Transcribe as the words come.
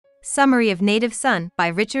Summary of Native Son by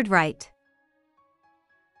Richard Wright.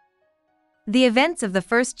 The events of the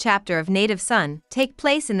first chapter of Native Son take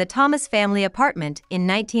place in the Thomas family apartment in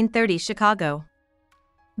 1930 Chicago.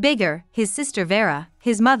 Bigger, his sister Vera,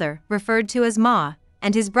 his mother, referred to as Ma,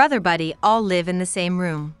 and his brother Buddy all live in the same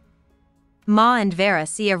room. Ma and Vera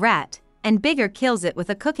see a rat, and Bigger kills it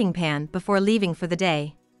with a cooking pan before leaving for the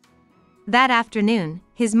day. That afternoon,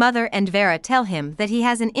 his mother and Vera tell him that he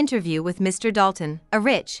has an interview with Mr. Dalton, a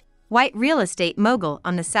rich, white real estate mogul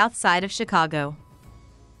on the south side of Chicago.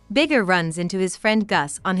 Bigger runs into his friend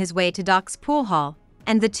Gus on his way to Doc's pool hall,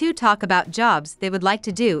 and the two talk about jobs they would like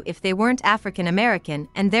to do if they weren't African American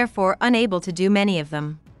and therefore unable to do many of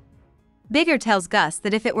them. Bigger tells Gus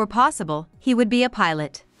that if it were possible, he would be a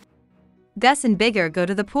pilot. Gus and Bigger go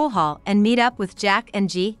to the pool hall and meet up with Jack and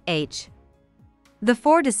G.H. The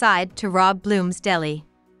four decide to rob Bloom's Deli.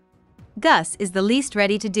 Gus is the least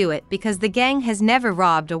ready to do it because the gang has never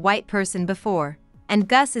robbed a white person before, and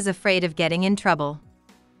Gus is afraid of getting in trouble.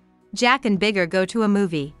 Jack and Bigger go to a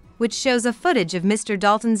movie, which shows a footage of Mr.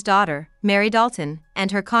 Dalton's daughter, Mary Dalton,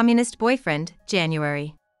 and her communist boyfriend,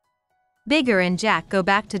 January. Bigger and Jack go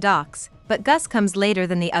back to Doc's, but Gus comes later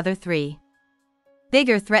than the other three.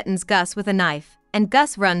 Bigger threatens Gus with a knife, and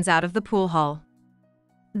Gus runs out of the pool hall.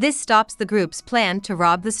 This stops the group's plan to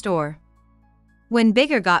rob the store. When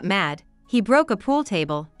Bigger got mad, he broke a pool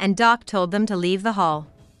table and Doc told them to leave the hall.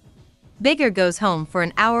 Bigger goes home for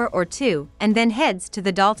an hour or two and then heads to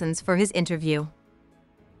the Daltons for his interview.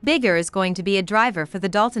 Bigger is going to be a driver for the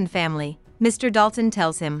Dalton family, Mr. Dalton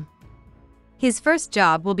tells him. His first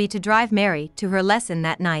job will be to drive Mary to her lesson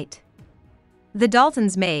that night. The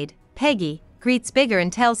Daltons' maid, Peggy, greets Bigger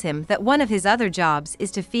and tells him that one of his other jobs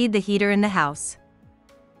is to feed the heater in the house.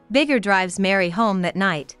 Bigger drives Mary home that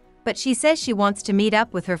night, but she says she wants to meet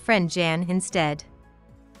up with her friend Jan instead.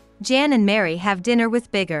 Jan and Mary have dinner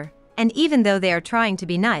with Bigger, and even though they are trying to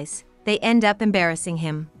be nice, they end up embarrassing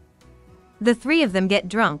him. The three of them get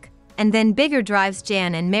drunk, and then Bigger drives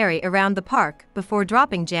Jan and Mary around the park before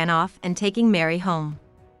dropping Jan off and taking Mary home.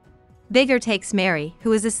 Bigger takes Mary,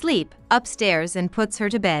 who is asleep, upstairs and puts her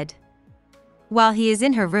to bed. While he is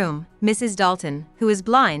in her room, Mrs. Dalton, who is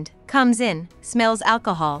blind, comes in, smells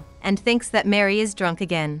alcohol, and thinks that Mary is drunk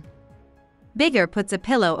again. Bigger puts a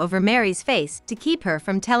pillow over Mary's face to keep her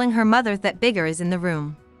from telling her mother that Bigger is in the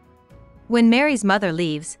room. When Mary's mother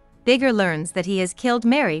leaves, Bigger learns that he has killed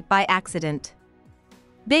Mary by accident.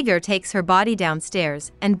 Bigger takes her body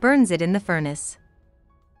downstairs and burns it in the furnace.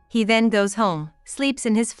 He then goes home, sleeps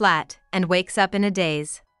in his flat, and wakes up in a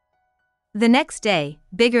daze. The next day,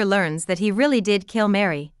 Bigger learns that he really did kill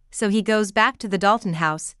Mary, so he goes back to the Dalton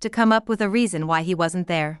house to come up with a reason why he wasn't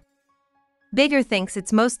there. Bigger thinks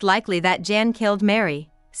it's most likely that Jan killed Mary,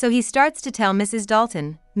 so he starts to tell Mrs.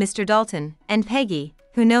 Dalton, Mr. Dalton, and Peggy,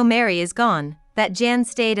 who know Mary is gone, that Jan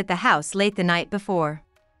stayed at the house late the night before.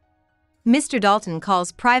 Mr. Dalton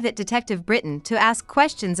calls Private Detective Britton to ask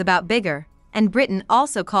questions about Bigger, and Britton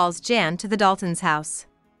also calls Jan to the Daltons' house.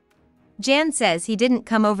 Jan says he didn't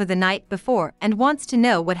come over the night before and wants to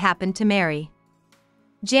know what happened to Mary.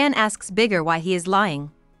 Jan asks Bigger why he is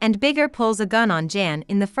lying, and Bigger pulls a gun on Jan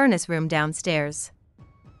in the furnace room downstairs.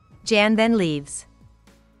 Jan then leaves.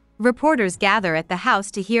 Reporters gather at the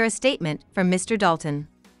house to hear a statement from Mr. Dalton.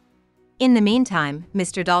 In the meantime,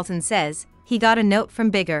 Mr. Dalton says he got a note from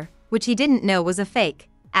Bigger, which he didn't know was a fake,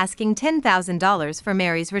 asking $10,000 for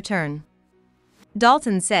Mary's return.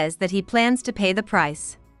 Dalton says that he plans to pay the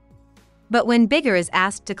price. But when Bigger is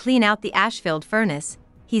asked to clean out the ash-filled furnace,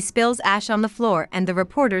 he spills ash on the floor and the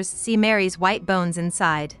reporters see Mary's white bones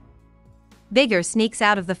inside. Bigger sneaks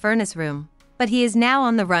out of the furnace room, but he is now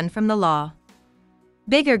on the run from the law.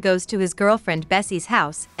 Bigger goes to his girlfriend Bessie's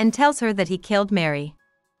house and tells her that he killed Mary.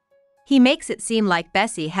 He makes it seem like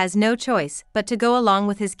Bessie has no choice but to go along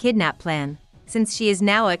with his kidnap plan, since she is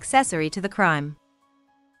now accessory to the crime.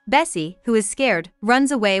 Bessie, who is scared,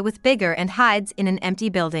 runs away with Bigger and hides in an empty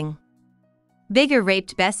building. Bigger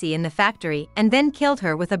raped Bessie in the factory and then killed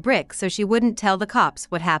her with a brick so she wouldn't tell the cops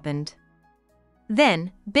what happened.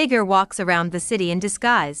 Then, Bigger walks around the city in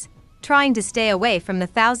disguise, trying to stay away from the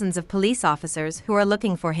thousands of police officers who are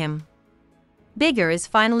looking for him. Bigger is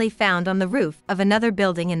finally found on the roof of another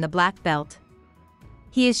building in the Black Belt.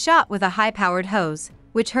 He is shot with a high-powered hose,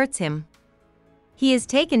 which hurts him. He is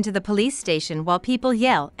taken to the police station while people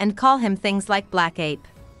yell and call him things like Black Ape.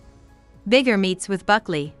 Bigger meets with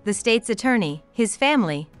Buckley, the state's attorney, his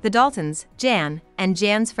family, the Daltons, Jan, and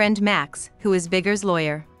Jan's friend Max, who is Bigger's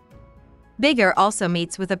lawyer. Bigger also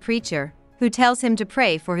meets with a preacher, who tells him to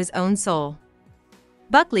pray for his own soul.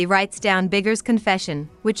 Buckley writes down Bigger's confession,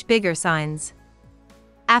 which Bigger signs.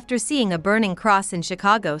 After seeing a burning cross in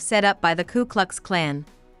Chicago set up by the Ku Klux Klan,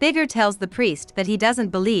 Bigger tells the priest that he doesn't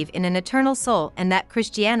believe in an eternal soul and that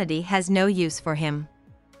Christianity has no use for him.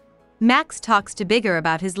 Max talks to Bigger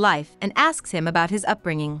about his life and asks him about his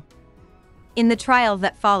upbringing. In the trial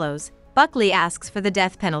that follows, Buckley asks for the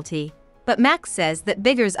death penalty, but Max says that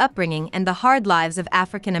Bigger's upbringing and the hard lives of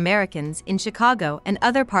African Americans in Chicago and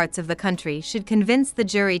other parts of the country should convince the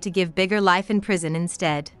jury to give Bigger life in prison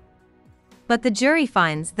instead. But the jury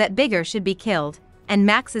finds that Bigger should be killed, and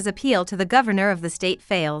Max's appeal to the governor of the state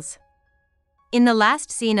fails. In the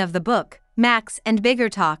last scene of the book, Max and Bigger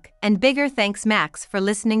talk, and Bigger thanks Max for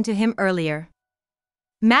listening to him earlier.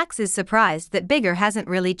 Max is surprised that Bigger hasn't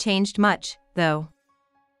really changed much, though.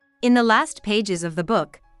 In the last pages of the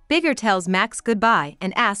book, Bigger tells Max goodbye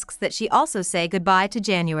and asks that she also say goodbye to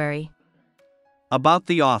January. About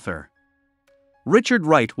the author. Richard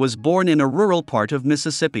Wright was born in a rural part of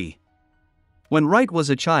Mississippi. When Wright was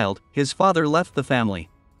a child, his father left the family.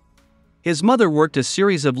 His mother worked a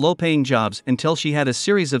series of low-paying jobs until she had a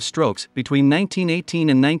series of strokes between 1918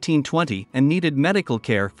 and 1920 and needed medical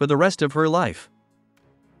care for the rest of her life.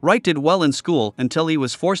 Wright did well in school until he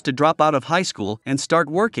was forced to drop out of high school and start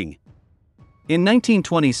working. In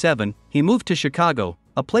 1927, he moved to Chicago,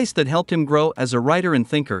 a place that helped him grow as a writer and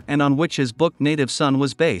thinker and on which his book Native Son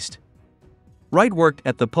was based. Wright worked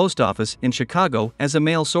at the post office in Chicago as a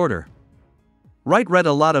mail sorter. Wright read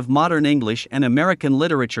a lot of modern English and American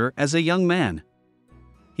literature as a young man.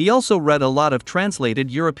 He also read a lot of translated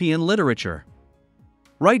European literature.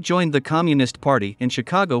 Wright joined the Communist Party in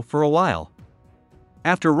Chicago for a while.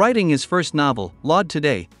 After writing his first novel, Laud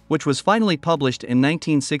Today, which was finally published in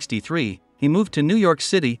 1963, he moved to New York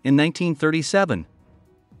City in 1937.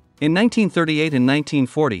 In 1938 and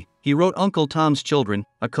 1940, he wrote Uncle Tom's Children,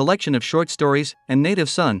 a collection of short stories, and Native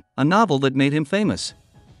Son, a novel that made him famous.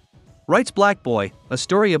 Wright's Black Boy, a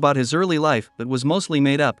story about his early life that was mostly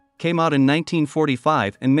made up, came out in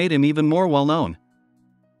 1945 and made him even more well-known.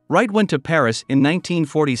 Wright went to Paris in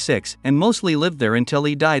 1946 and mostly lived there until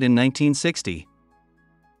he died in 1960.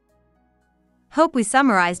 Hope we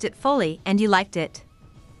summarized it fully and you liked it.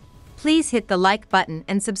 Please hit the like button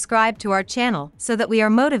and subscribe to our channel so that we are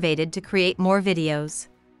motivated to create more videos.